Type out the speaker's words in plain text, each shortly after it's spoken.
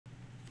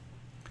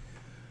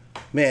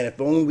Man,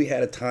 if only we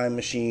had a time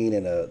machine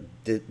and a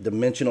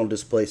dimensional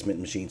displacement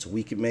machine so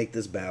we could make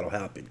this battle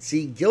happen.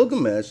 See,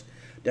 Gilgamesh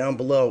down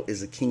below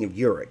is the king of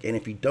Uruk, and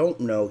if you don't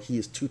know, he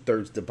is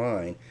two-thirds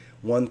divine,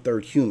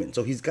 one-third human.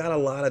 So he's got a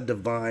lot of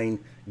divine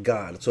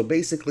god. So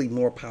basically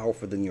more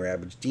powerful than your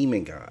average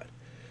demon god,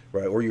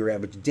 right? Or your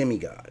average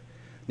demigod.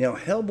 Now,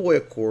 Hellboy,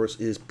 of course,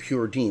 is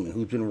pure demon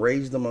who's been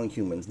raised among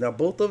humans. Now,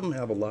 both of them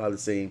have a lot of the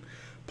same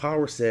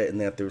power set in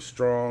that they're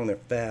strong, they're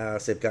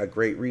fast, they've got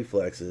great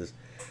reflexes.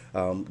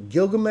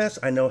 Gilgamesh,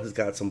 I know, has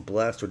got some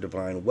blessed or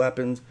divine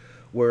weapons,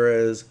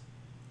 whereas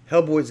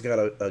Hellboy's got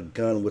a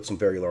gun with some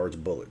very large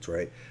bullets,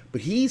 right?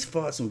 But he's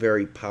fought some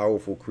very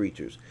powerful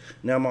creatures.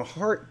 Now, my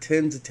heart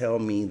tends to tell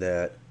me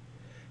that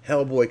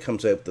Hellboy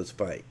comes out with this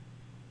fight.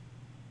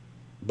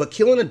 But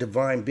killing a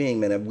divine being,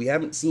 man, we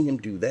haven't seen him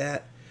do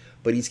that,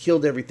 but he's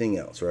killed everything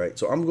else, right?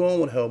 So I'm going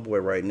with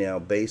Hellboy right now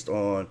based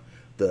on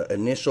the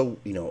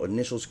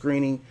initial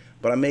screening,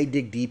 but I may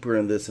dig deeper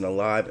in this in a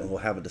live and we'll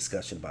have a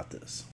discussion about this.